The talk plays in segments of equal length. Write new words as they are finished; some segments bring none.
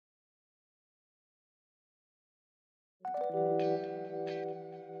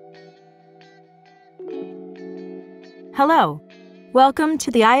Hello. Welcome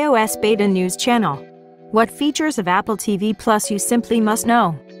to the iOS Beta News channel. What features of Apple TV Plus you simply must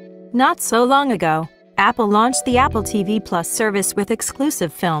know. Not so long ago, Apple launched the Apple TV Plus service with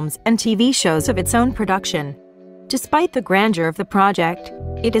exclusive films and TV shows of its own production. Despite the grandeur of the project,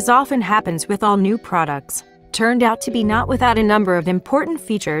 it as often happens with all new products, turned out to be not without a number of important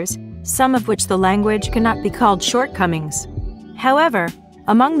features, some of which the language cannot be called shortcomings. However,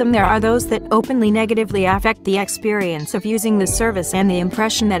 among them there are those that openly negatively affect the experience of using the service and the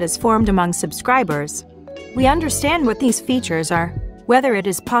impression that is formed among subscribers. We understand what these features are, whether it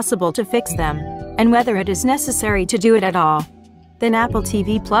is possible to fix them, and whether it is necessary to do it at all. Then Apple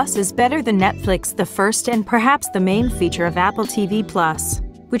TV Plus is better than Netflix. The first and perhaps the main feature of Apple TV Plus,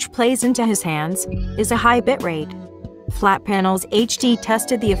 which plays into his hands, is a high bitrate. Flatpanels HD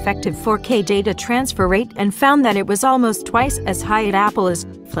tested the effective 4K data transfer rate and found that it was almost twice as high at Apple as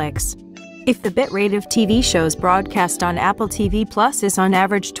Netflix. If the bitrate of TV shows broadcast on Apple TV Plus is on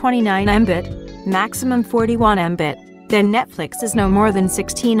average 29 Mbit, maximum 41 Mbit, then Netflix is no more than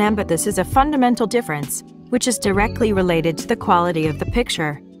 16 Mbit. This is a fundamental difference, which is directly related to the quality of the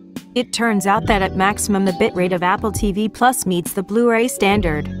picture. It turns out that at maximum the bitrate of Apple TV Plus meets the Blu-ray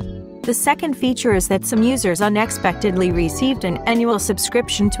standard. The second feature is that some users unexpectedly received an annual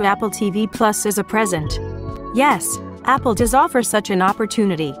subscription to Apple TV Plus as a present. Yes, Apple does offer such an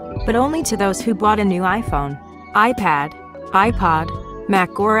opportunity, but only to those who bought a new iPhone, iPad, iPod,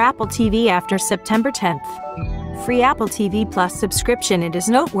 Mac or Apple TV after September 10th. Free Apple TV Plus subscription. It is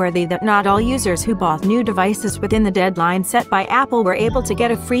noteworthy that not all users who bought new devices within the deadline set by Apple were able to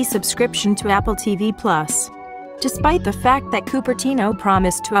get a free subscription to Apple TV Plus. Despite the fact that Cupertino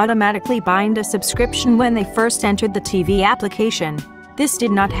promised to automatically bind a subscription when they first entered the TV application, this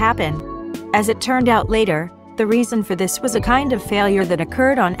did not happen. As it turned out later, the reason for this was a kind of failure that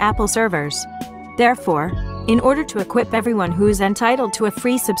occurred on Apple servers. Therefore, in order to equip everyone who is entitled to a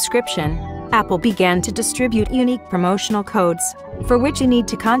free subscription, Apple began to distribute unique promotional codes, for which you need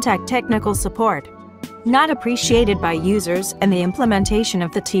to contact technical support. Not appreciated by users and the implementation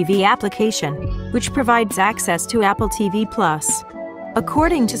of the TV application, which provides access to Apple TV Plus.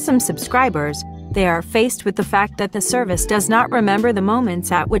 According to some subscribers, they are faced with the fact that the service does not remember the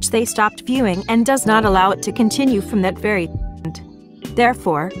moments at which they stopped viewing and does not allow it to continue from that very moment.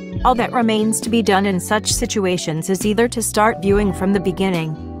 Therefore, all that remains to be done in such situations is either to start viewing from the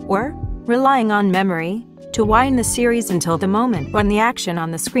beginning, or, relying on memory, to wind the series until the moment when the action on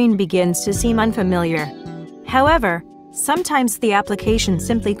the screen begins to seem unfamiliar. However, sometimes the application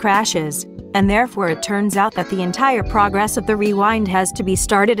simply crashes, and therefore it turns out that the entire progress of the rewind has to be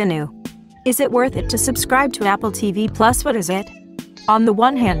started anew. Is it worth it to subscribe to Apple TV Plus? What is it? On the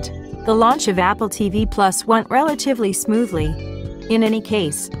one hand, the launch of Apple TV Plus went relatively smoothly. In any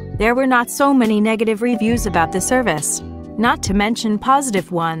case, there were not so many negative reviews about the service, not to mention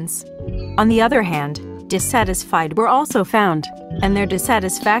positive ones. On the other hand, dissatisfied were also found, and their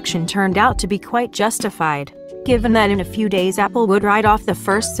dissatisfaction turned out to be quite justified, given that in a few days Apple would write off the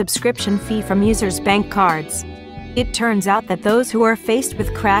first subscription fee from users' bank cards. It turns out that those who are faced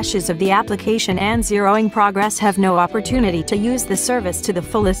with crashes of the application and zeroing progress have no opportunity to use the service to the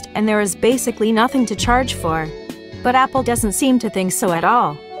fullest, and there is basically nothing to charge for. But Apple doesn't seem to think so at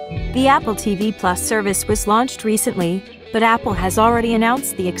all. The Apple TV Plus service was launched recently, but Apple has already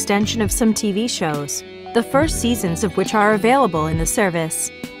announced the extension of some TV shows, the first seasons of which are available in the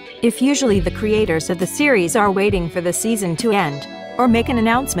service. If usually the creators of the series are waiting for the season to end, or make an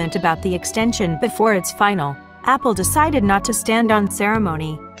announcement about the extension before it's final, Apple decided not to stand on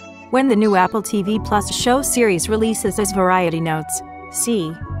ceremony. When the new Apple TV Plus show series releases as Variety notes,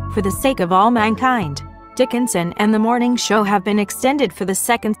 see, For the Sake of All Mankind, Dickinson and The Morning Show have been extended for the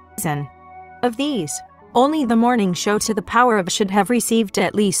second season. Of these, only The Morning Show to the Power of should have received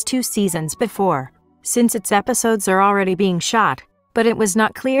at least 2 seasons before, since its episodes are already being shot, but it was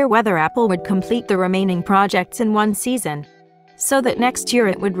not clear whether Apple would complete the remaining projects in 1 season, so that next year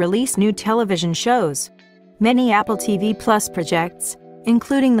it would release new television shows. Many Apple TV Plus projects,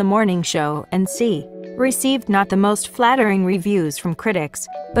 including The Morning Show and See, received not the most flattering reviews from critics,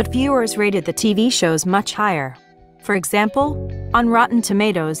 but viewers rated the TV shows much higher. For example, on Rotten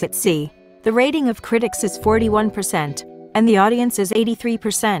Tomatoes at See, the rating of critics is 41%, and the audience is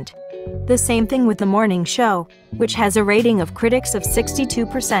 83%. The same thing with The Morning Show, which has a rating of critics of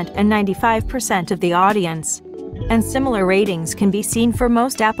 62% and 95% of the audience. And similar ratings can be seen for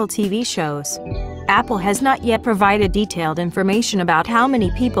most Apple TV shows. Apple has not yet provided detailed information about how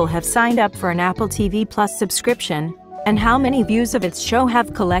many people have signed up for an Apple TV Plus subscription, and how many views of its show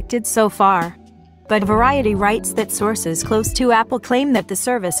have collected so far. But Variety writes that sources close to Apple claim that the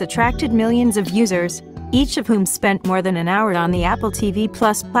service attracted millions of users, each of whom spent more than an hour on the Apple TV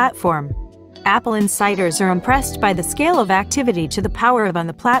Plus platform. Apple insiders are impressed by the scale of activity to the power of on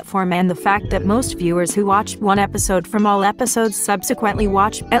the platform and the fact that most viewers who watch one episode from all episodes subsequently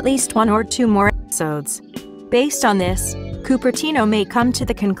watch at least one or two more episodes. Based on this, Cupertino may come to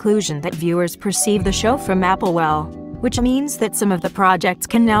the conclusion that viewers perceive the show from Apple well, which means that some of the projects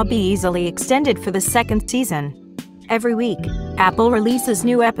can now be easily extended for the second season. Every week, Apple releases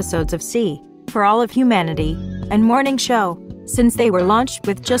new episodes of See, For All of Humanity, and Morning Show, since they were launched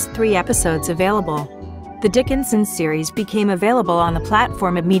with just 3 episodes available. The Dickinson series became available on the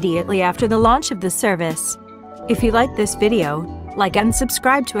platform immediately after the launch of the service. If you like this video, like and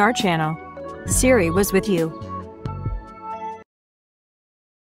subscribe to our channel. Siri was with you.